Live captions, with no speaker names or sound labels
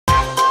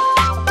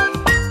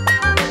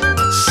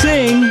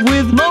Sing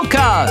with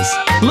Mocas,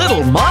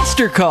 little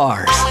monster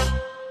cars.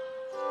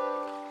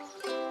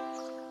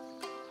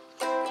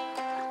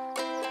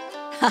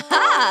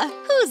 Ha-ha!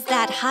 Who's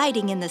that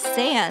hiding in the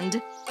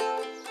sand?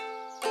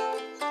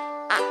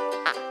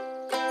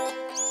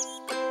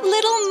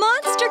 Little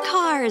monster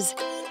cars!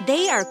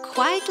 They are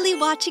quietly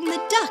watching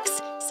the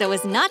ducks so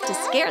as not to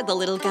scare the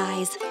little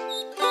guys.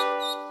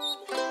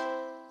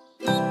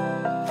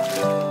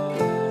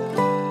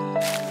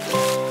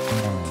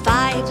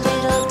 Five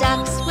little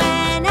ducks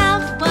went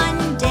out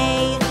one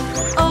day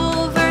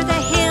over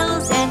the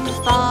hills and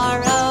far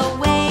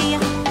away.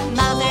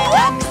 Mother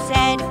duck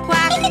said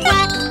quack,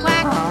 quack,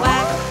 quack,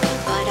 quack,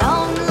 but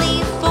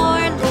only four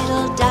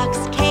little ducks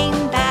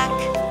came back.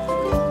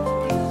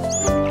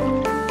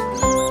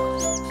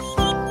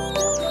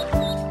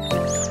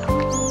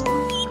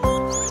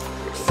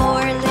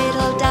 Four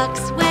little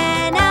ducks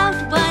went out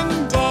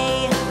one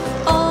day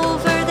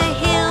over the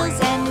hills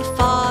and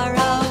far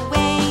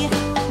away.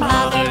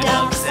 Mother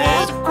duck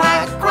said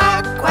quack,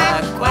 quack,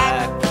 quack,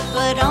 quack,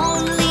 but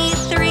only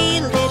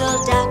three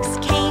little ducks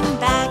came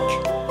back.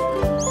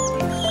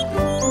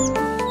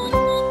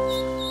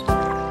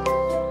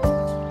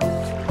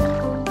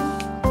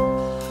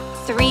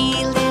 Three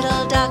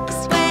little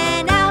ducks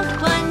went out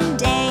one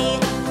day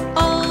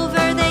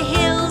over the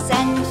hills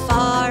and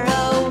far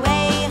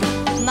away.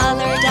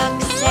 Mother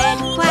duck said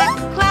quack,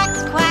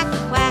 quack, quack,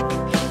 quack,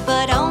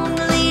 but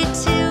only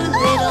two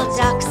little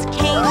ducks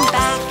came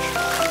back.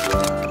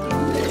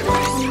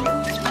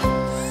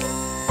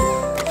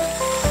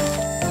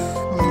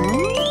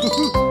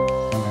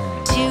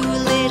 Two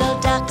little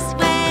ducks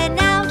went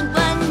out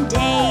one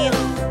day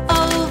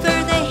over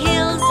the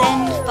hills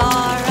and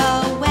far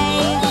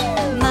away.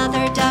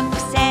 Mother duck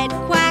said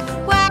quack,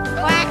 quack,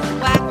 quack,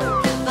 quack,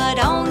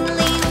 but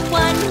only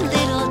one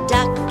little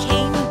duck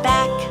came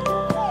back.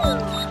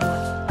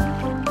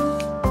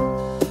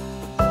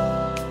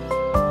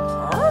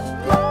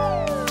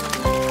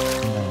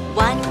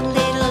 One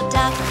little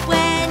duck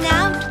went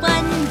out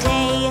one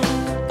day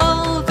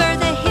over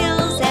the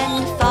hills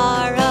and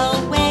far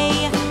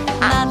away.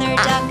 Mother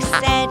duck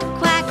said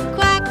quack,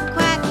 quack,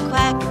 quack,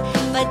 quack,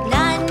 but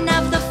none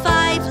of the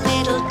five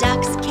little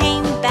ducks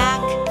came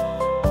back.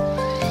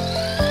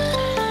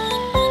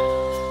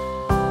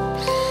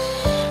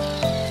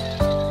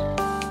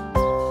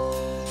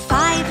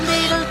 Five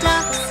little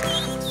ducks,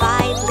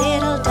 five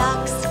little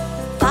ducks,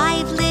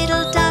 five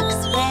little ducks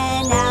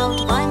went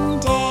out one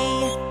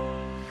day.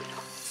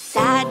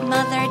 Sad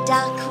mother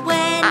duck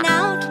went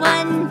out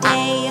one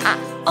day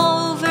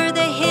over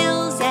the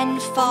hills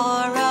and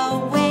far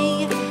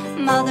away.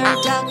 Mother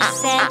duck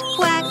said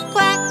quack,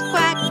 quack,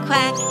 quack,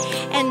 quack,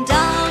 and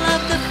all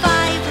of the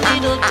five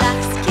little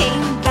ducks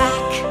came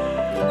back.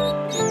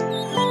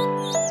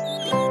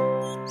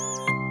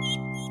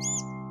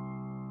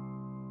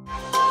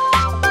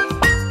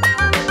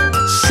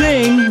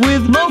 Sing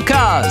with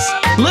Mocas,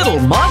 little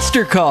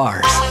monster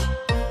cars.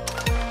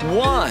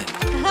 1,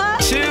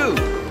 2,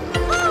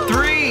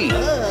 3,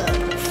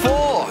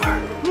 4,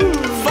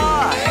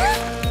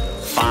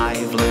 5.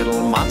 5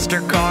 little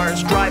monster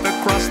cars drive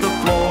across the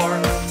floor.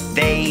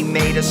 They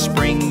made a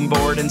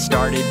springboard and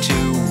started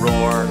to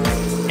roar.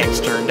 X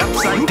turned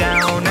upside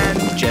down and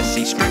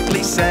Jessie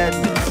strictly said,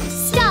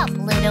 Stop,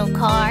 little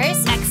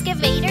cars.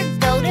 Excavator,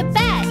 go to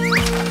bed.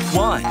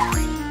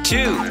 1,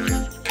 2,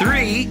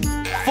 3,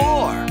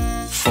 4.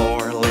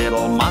 4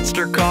 little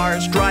monster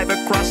cars drive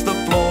across the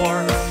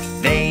floor.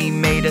 They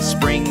made a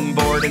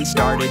springboard and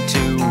started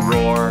to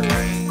roar.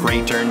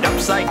 Gray turned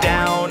upside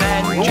down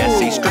and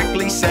Jessie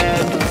strictly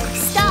said,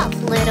 Stop,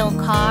 little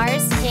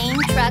cars. Cane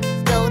truck,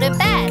 go to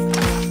bed.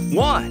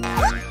 1,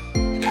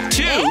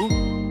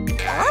 2,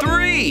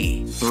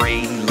 3.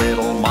 3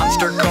 little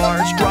monster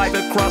cars drive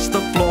across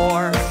the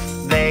floor.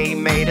 They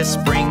made a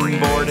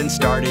springboard and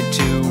started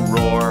to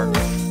roar.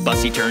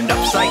 Bussy turned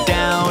upside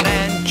down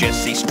and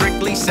Jessie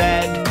strictly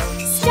said,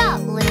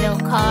 Stop, little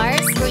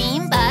cars.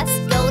 Green bus,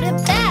 go to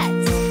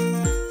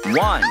bed.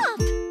 1,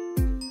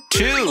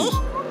 2.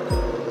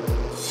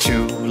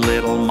 2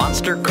 little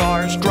monster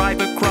cars drive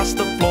across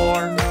the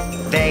floor.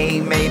 They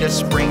made a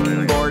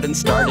springboard and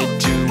started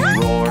to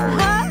roar.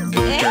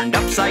 Blue turned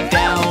upside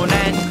down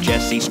and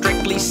Jessie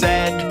strictly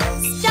said,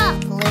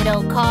 Stop,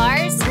 little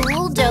cars.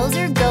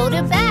 Bulldozer, go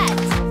to bed.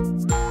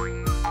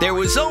 there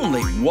was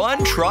only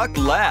one truck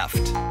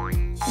left.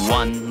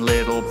 One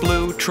little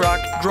blue truck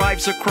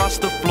drives across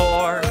the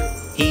floor.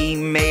 He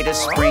made a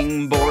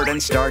springboard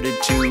and started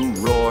to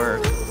roar.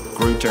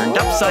 Gru turned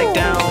upside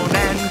down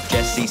and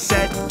Jessie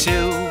said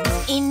too,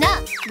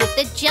 Enough with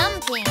the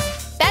jumping.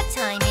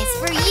 Bedtime is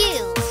for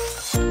you.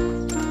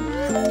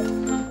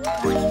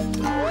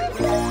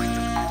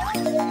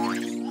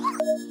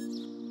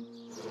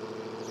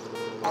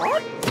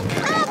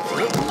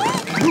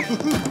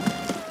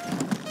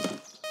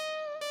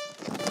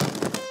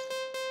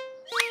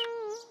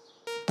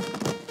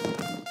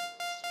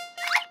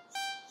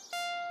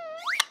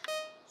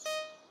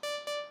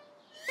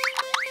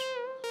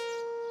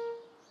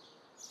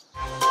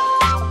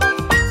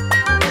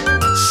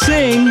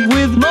 Sing Sing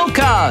with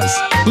Mocas,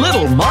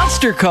 little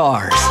monster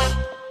cars.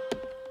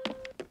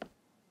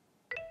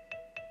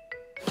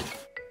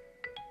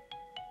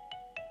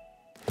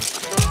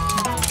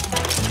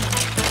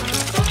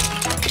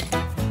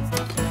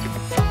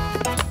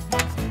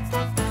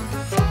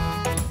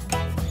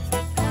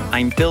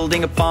 I'm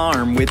building a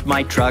farm with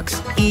my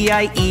trucks,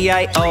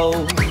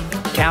 E-I-E-I-O.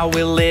 Cow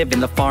will live in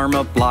the farm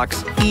of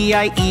blocks,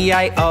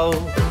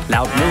 E-I-E-I-O.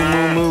 Loud moo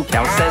moo moo,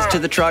 cow says to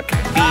the truck.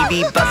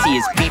 Bee Bussy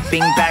is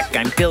beeping back.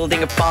 I'm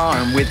building a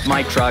farm with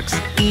my trucks,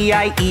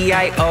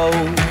 E-I-E-I-O.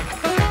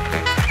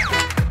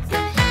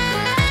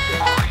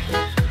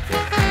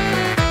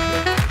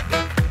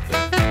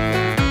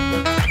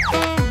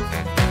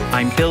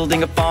 I'm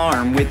building a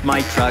farm with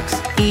my trucks,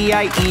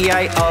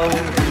 E-I-E-I-O.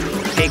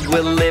 Pig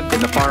will live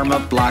in the farm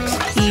of blocks,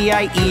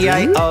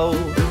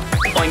 E-I-E-I-O.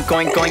 Oink,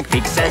 oink, oink,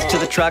 pig says to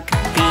the truck.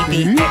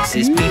 PBX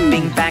is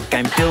beeping back.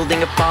 I'm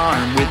building a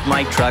farm with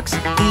my trucks,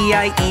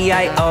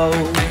 E-I-E-I-O.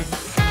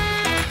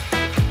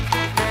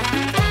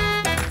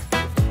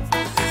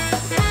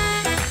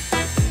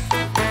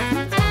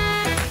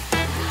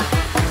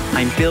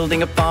 I'm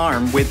building a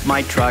farm with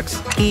my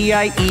trucks,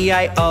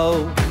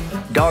 E-I-E-I-O.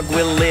 Dog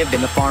will live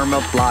in the farm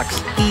of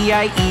blocks,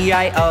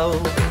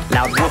 E-I-E-I-O.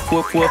 Loud woof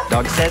woof woof,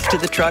 dog says to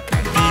the truck.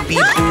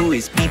 Beep boo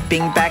is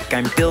beeping back.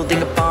 I'm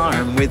building a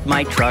farm with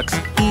my trucks,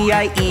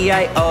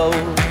 E-I-E-I-O.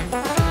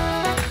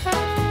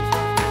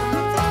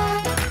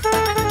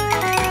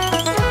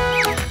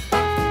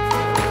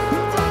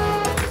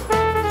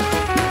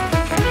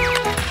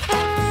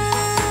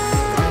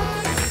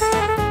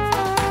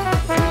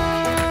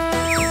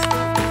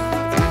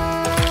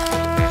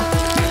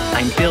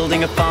 I'm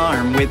building a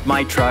farm with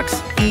my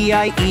trucks,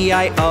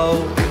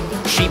 E-I-E-I-O.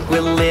 Sheep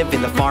will live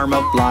in the farm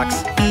of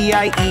blocks,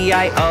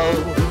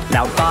 E-I-E-I-O.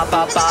 Loud ba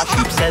ba ba,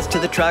 sheep says to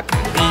the truck.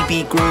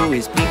 BB Gru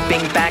is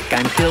beeping back.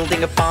 I'm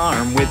building a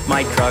farm with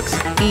my trucks,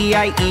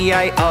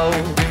 E-I-E-I-O.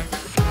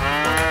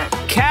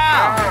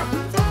 Cow,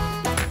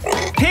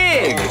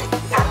 pig,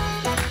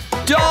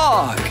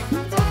 dog,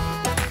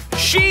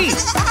 sheep.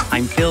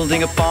 I'm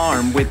building a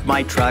farm with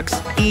my trucks,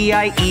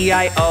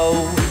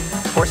 E-I-E-I-O.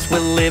 Horse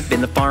will live in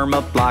the farm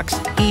of blocks,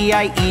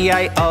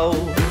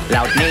 E-I-E-I-O.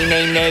 Loud neigh,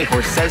 neigh, neigh,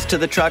 horse says to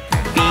the truck.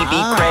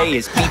 BB Cray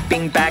is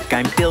beeping back.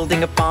 I'm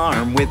building a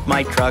farm with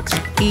my trucks,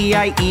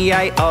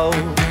 E-I-E-I-O.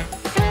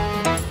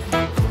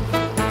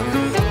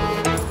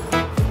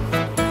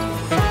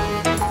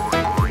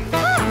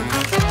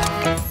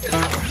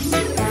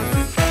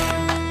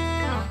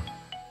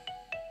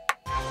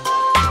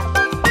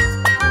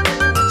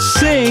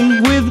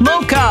 Sing with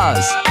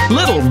Mocas,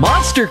 little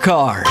monster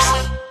cars.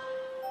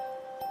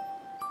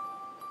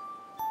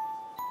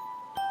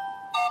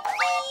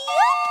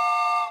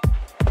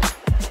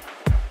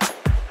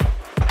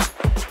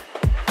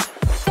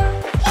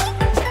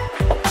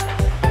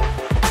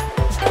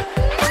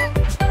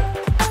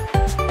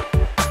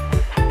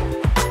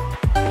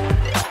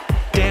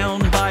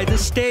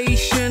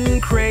 Station,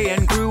 Cray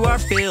and Gru are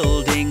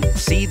building.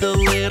 See the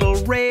little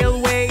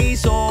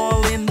railways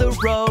all in the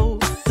row.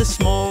 The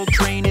small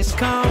train is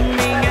coming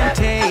and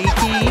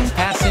taking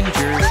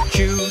passengers.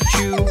 Choo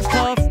choo,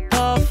 puff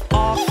puff,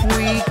 off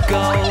we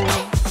go.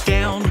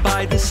 Down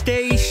by the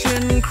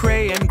station,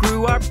 Cray and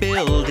Gru are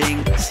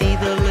building. See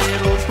the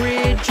little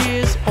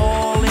bridges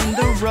all in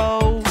the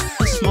row.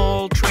 The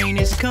small train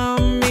is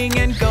coming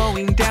and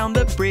going down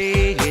the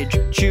bridge.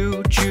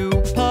 Choo choo,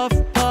 puff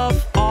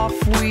puff, off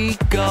we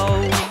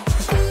go.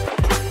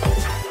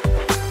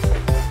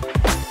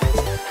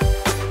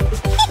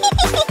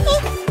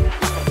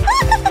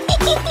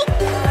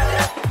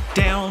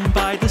 Down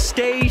by the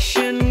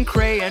station,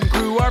 Cray and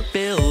Gru are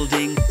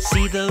building.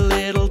 See the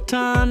little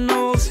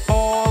tunnels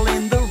all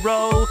in the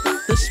row.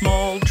 The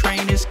small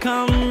train is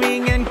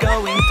coming and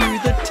going through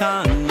the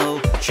tunnel.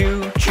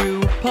 Choo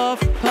choo, puff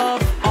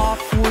puff,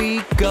 off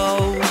we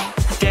go.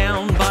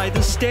 Down by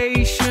the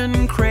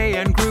station, Cray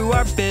and Gru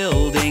are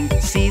building.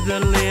 See the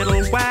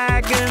little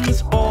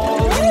wagons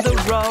all in the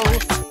row.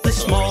 The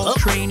small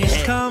train is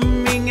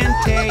coming and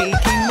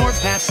taking more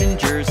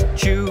passengers.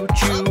 Choo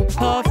choo,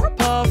 puff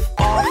puff,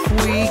 off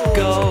we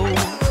go.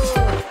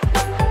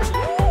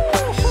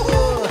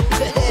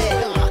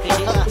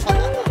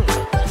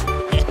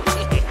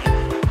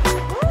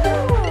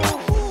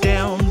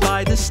 Down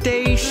by the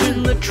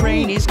station, the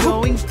train is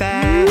going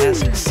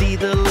fast. See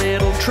the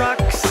little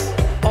trucks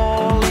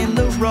all in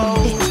the row.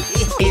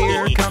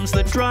 Here comes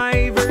the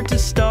driver to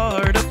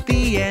start up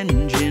the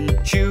engine.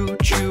 Choo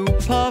choo,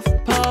 puff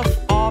puff,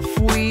 off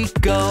we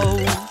go.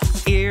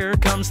 Here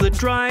comes the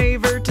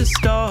driver to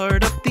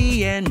start up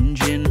the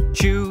engine.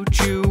 Choo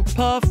choo,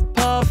 puff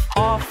puff,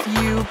 off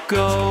you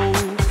go.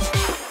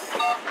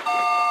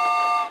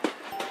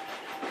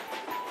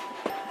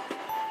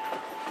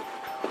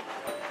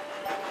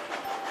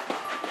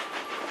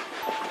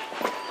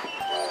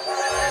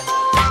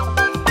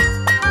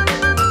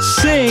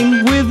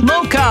 Sing with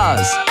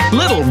Mocas,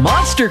 little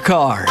monster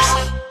cars.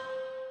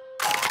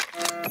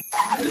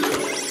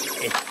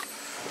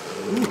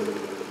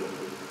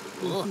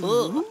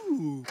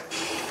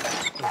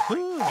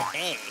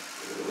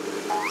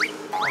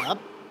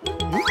 The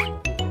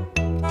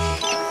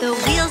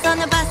wheels on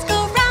the bus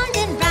go round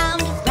and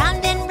round,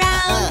 round and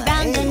round,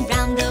 round and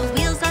round. The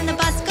wheels on the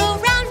bus go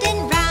round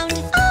and round,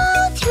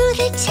 all through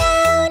the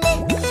town.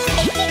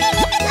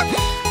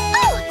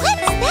 Oh,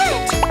 what's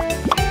that?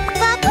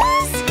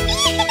 Bubbles?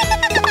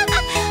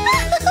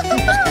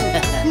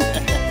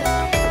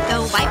 The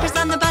wipers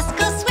on the bus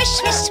go swish,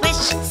 swish, swish,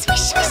 swish,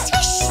 swish,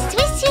 swish,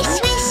 swish, swish,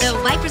 swish. The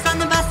wipers on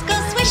the bus go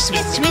swish,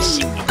 swish,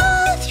 swish,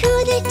 all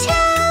through the town.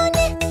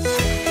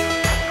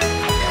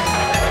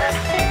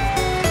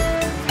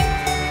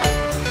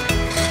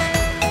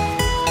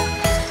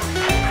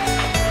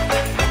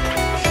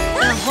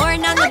 The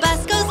horn on the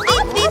bus goes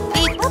beep, beep,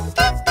 beep,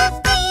 beep, beep,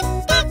 beep, beep,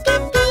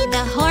 beep, beep.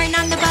 The horn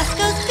on the bus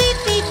goes beep,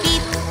 beep,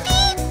 beep,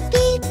 beep,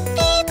 beep,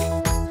 beep.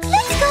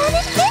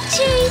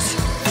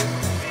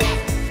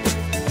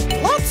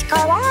 Let's go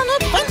on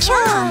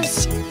adventures.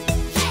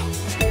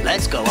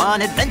 Let's go on adventures. Let's go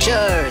on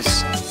adventures.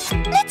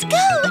 Let's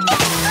go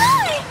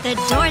explore. The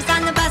doors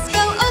on the bus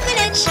go open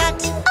and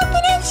shut,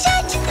 open and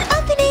shut,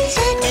 open and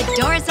shut. The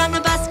doors on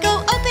the bus go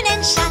open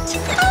and shut,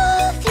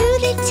 all through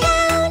the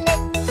town.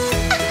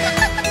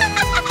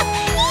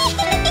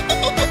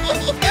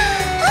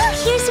 Oh,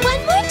 here's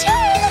one more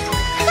turn.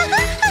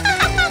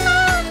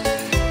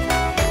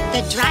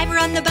 The driver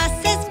on the bus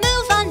says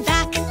move on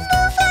back,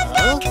 move on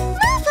back,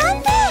 move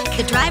on back.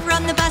 The driver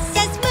on the bus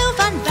says move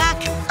on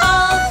back,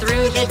 all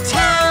through the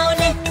town.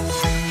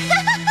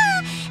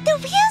 The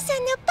wheels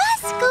on the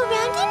bus go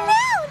round and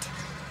round.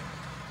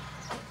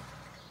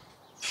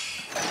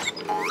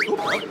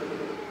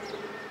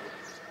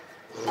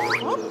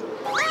 Up.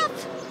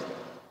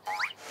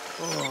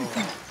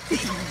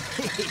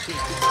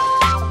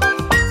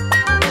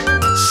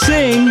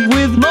 Sing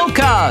with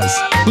Mocas,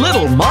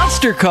 little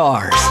monster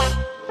cars.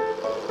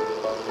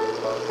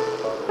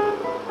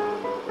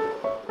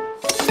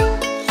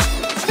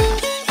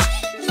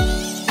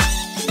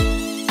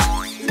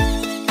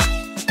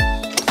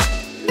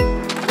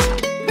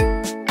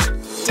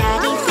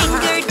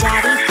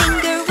 Daddy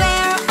finger,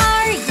 where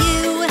are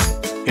you?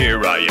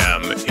 Here I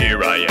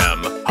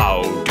am,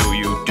 how do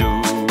you do?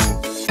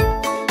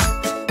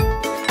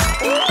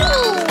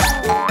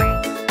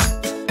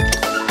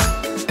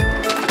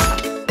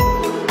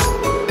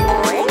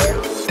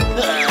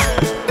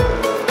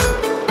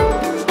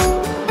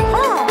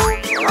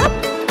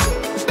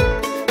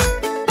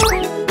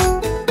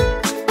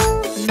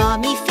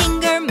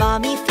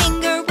 Mommy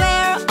finger,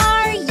 where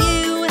are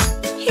you?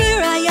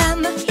 Here I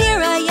am,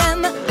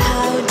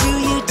 how do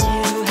you do?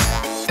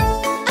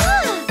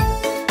 Oh!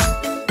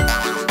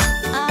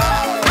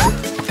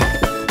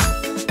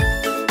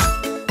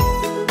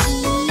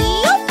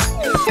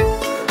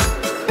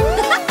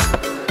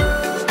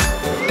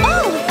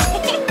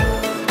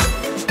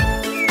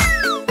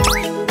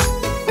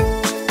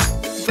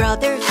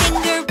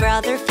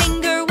 Brother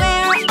finger,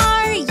 where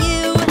are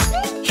you?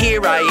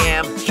 Here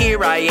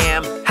I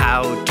am,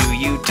 how do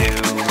you do?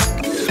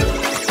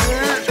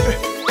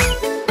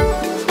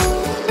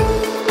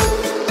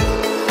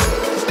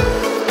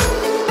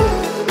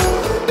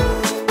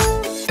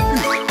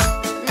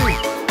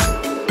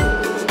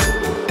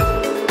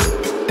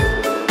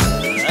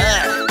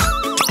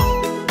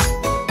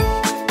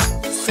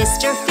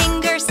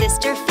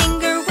 Sister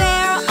finger,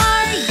 where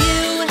are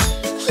you?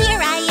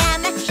 Here I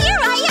am,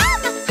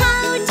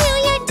 how do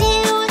you do?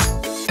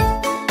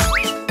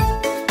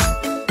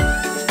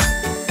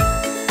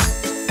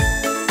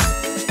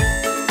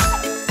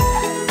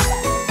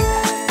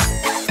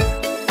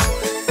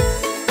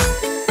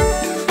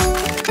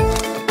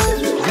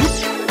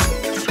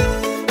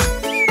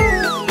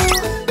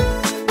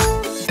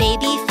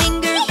 Baby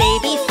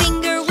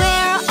finger,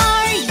 where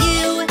are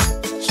you?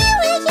 Here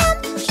I am,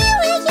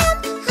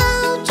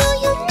 how do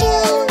you do?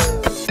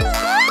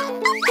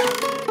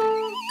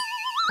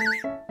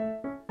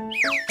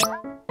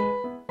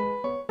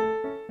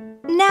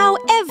 Now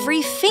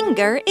every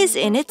finger is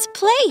in its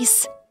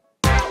place.